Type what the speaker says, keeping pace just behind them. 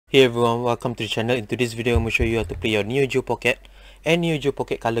Hey everyone, welcome to the channel. In today's video, I'm going to show you how to play your Neo Geo Pocket and Neo Geo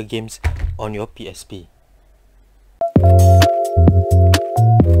Pocket Color games on your PSP.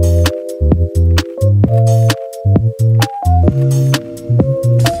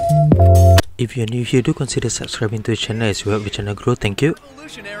 If you're new here, do consider subscribing to the channel as we help the channel grow. Thank you.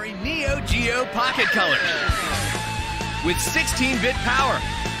 Revolutionary Neo Geo Pocket Color with 16-bit power,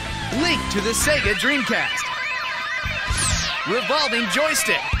 linked to the Sega Dreamcast, revolving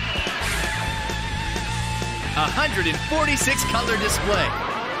joystick, 146 color display,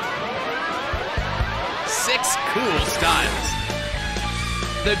 6 cool styles.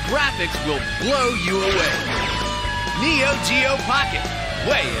 The graphics will blow you away. Neo Geo Pocket,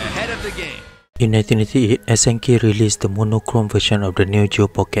 way ahead of the game. In 1988, SNK released the monochrome version of the Neo Geo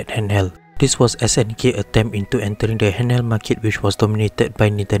Pocket handheld. This was SNK's attempt into entering the handheld market, which was dominated by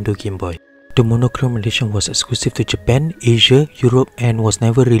Nintendo Game Boy. The monochrome edition was exclusive to Japan, Asia, Europe, and was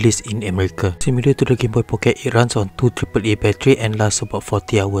never released in America. Similar to the Game Boy Pocket, it runs on 2 AAA battery and lasts about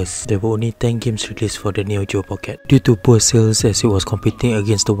 40 hours. There were only 10 games released for the Neo Geo Pocket. Due to poor sales as it was competing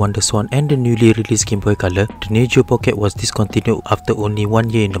against the Wonder Swan and the newly released Game Boy Color, the Neo Geo Pocket was discontinued after only 1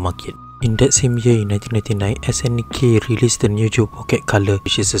 year in the market. In that same year, in 1999, SNK released the Neo Geo Pocket Color,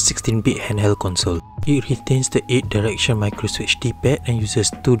 which is a 16-bit handheld console. It retains the 8-direction micro-switch D-pad and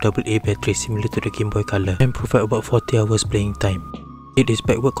uses 2 AA batteries similar to the Game Boy Color and provide about 40 hours playing time. It is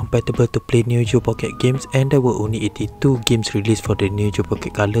backward compatible to play Neo Geo Pocket games, and there were only 82 games released for the Neo Geo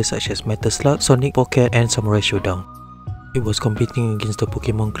Pocket Color, such as Metal Slug, Sonic Pocket, and Samurai Showdown. It was competing against the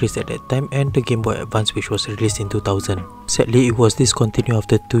Pokemon craze at that time and the Game Boy Advance, which was released in 2000. Sadly, it was discontinued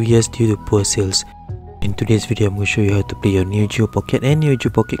after 2 years due to poor sales. In today's video, I'm going to show you how to play your Neo Geo Pocket and Neo Geo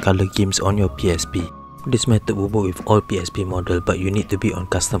Pocket Color games on your PSP. This method will work with all PSP models, but you need to be on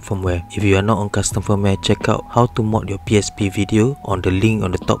custom firmware. If you are not on custom firmware, check out how to mod your PSP video on the link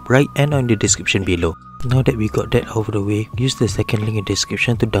on the top right and on the description below. Now that we got that out of the way, use the second link in the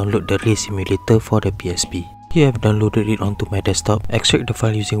description to download the Race Emulator for the PSP. Here I've downloaded it onto my desktop. Extract the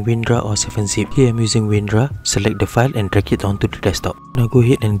file using WinRAR or 7-zip. Here I'm using WinRAR. Select the file and drag it onto the desktop. Now go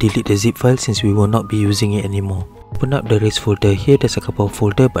ahead and delete the zip file since we will not be using it anymore. Open up the Race folder. Here there's a couple of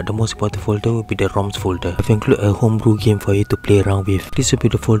folders, but the most important folder will be the ROMs folder. I've included a homebrew game for you to play around with. This will be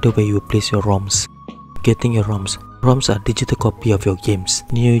the folder where you will place your ROMs. Getting your ROMs. ROMs are digital copy of your games.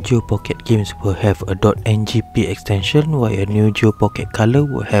 Neo Geo Pocket games will have a .ngp extension, while a Neo Geo Pocket Color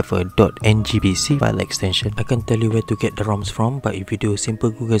will have a .ngpc file extension. I can't tell you where to get the ROMs from, but if you do a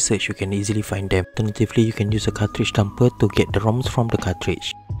simple Google search, you can easily find them. Alternatively, you can use a cartridge dumper to get the ROMs from the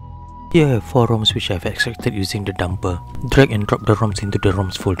cartridge. Here I have 4 ROMs which I have extracted using the dumper. Drag and drop the ROMs into the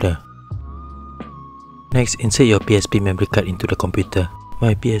ROMs folder. Next, insert your PSP memory card into the computer.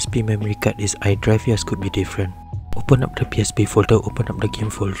 My PSP memory card is iDrive, yours could be different. Open up the PSP folder, open up the game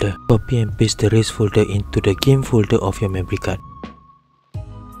folder. Copy and paste the Race folder into the game folder of your memory card.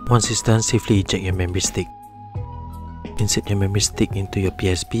 Once it's done, safely eject your memory stick. Insert your memory stick into your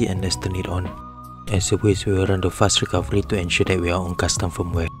PSP and let's turn it on. As always, we will run the fast recovery to ensure that we are on custom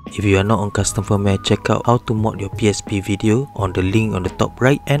firmware. If you are not on custom firmware, check out how to mod your PSP video on the link on the top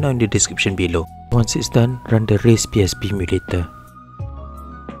right and on the description below. Once it's done, run the RacePSP Emulator.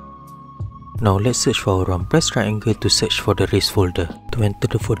 Now let's search for our ROM. Press triangle to search for the Race folder. To enter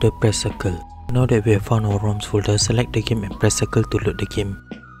the folder, press circle. Now that we have found our ROMs folder, select the game and press circle to load the game.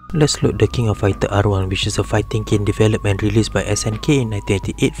 Let's load the King of Fighter R1, which is a fighting game developed and released by SNK in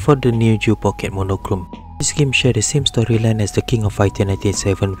 1988 for the Neo Geo Pocket monochrome. This game shares the same storyline as the King of Fighter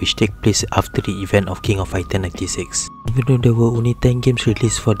 1987, which takes place after the event of King of Fighter 96. Even though there were only 10 games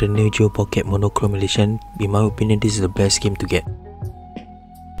released for the Neo Geo Pocket monochrome edition, in my opinion this is the best game to get.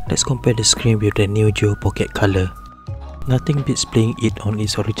 Let's compare the screen with the Neo Geo Pocket Color. Nothing beats playing it on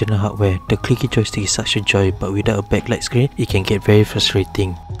its original hardware. The clicky joystick is such a joy, but without a backlight screen, it can get very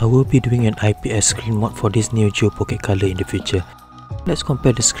frustrating. I will be doing an IPS screen mod for this Neo Geo Pocket Color in the future. Let's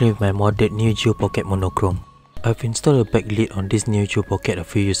compare the screen with my modded Neo Geo Pocket monochrome. I've installed a backlight on this Neo Geo Pocket a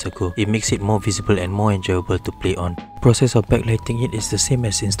few years ago. It makes it more visible and more enjoyable to play on. The process of backlighting it is the same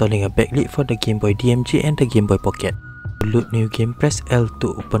as installing a backlight for the Game Boy DMG and the Game Boy Pocket. To load new game, press L to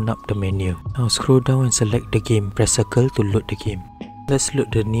open up the menu. Now scroll down and select the game, press circle to load the game. Let's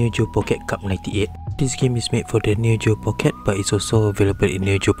load the Neo Geo Pocket Cup 98. This game is made for the Neo Geo Pocket, but it's also available in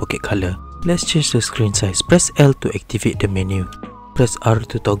Neo Geo Pocket Color. Let's change the screen size. Press L to activate the menu. Press R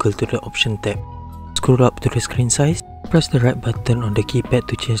to toggle to the option tab. Scroll up to the screen size. Press the right button on the keypad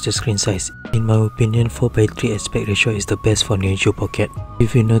to change the screen size. In my opinion, 4:3 aspect ratio is the best for Neo Geo Pocket.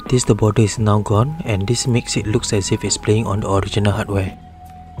 If you notice, the border is now gone, and this makes it look as if it's playing on the original hardware.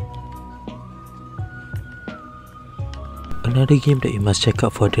 Another game that you must check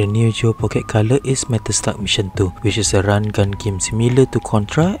out for the Neo Geo Pocket Color is Slug Mission 2, which is a run gun game similar to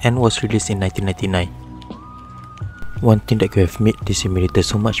Contra and was released in 1999. One thing that could have made this emulator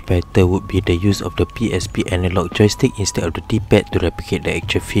so much better would be the use of the PSP analog joystick instead of the D-pad to replicate the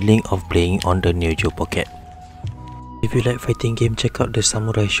actual feeling of playing on the Neo Geo Pocket. If you like fighting game, check out the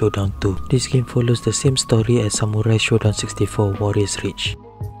Samurai Showdown 2. This game follows the same story as Samurai Showdown 64 Warrior's Reach.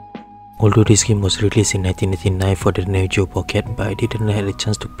 Although this game was released in 1999 for the Neo Geo Pocket, but I didn't have a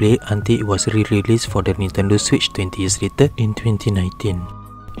chance to play it until it was re-released for the Nintendo Switch 20 years later in 2019.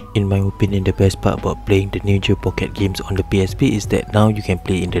 In my opinion, the best part about playing the Neo Geo Pocket games on the PSP is that now you can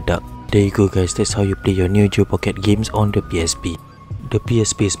play in the dark. There you go guys, that's how you play your Neo Geo Pocket games on the PSP. The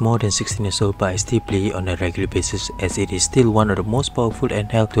PSP is more than 16 years old, but I still play it on a regular basis as it is still one of the most powerful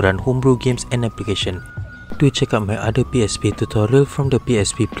handheld to run homebrew games and applications. Do check out my other PSP tutorial from the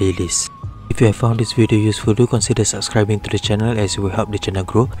PSP playlist. If you have found this video useful, do consider subscribing to the channel as it will help the channel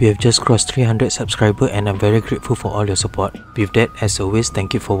grow. We have just crossed 300 subscribers and I'm very grateful for all your support. With that, as always,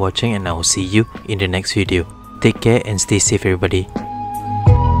 thank you for watching and I will see you in the next video. Take care and stay safe everybody.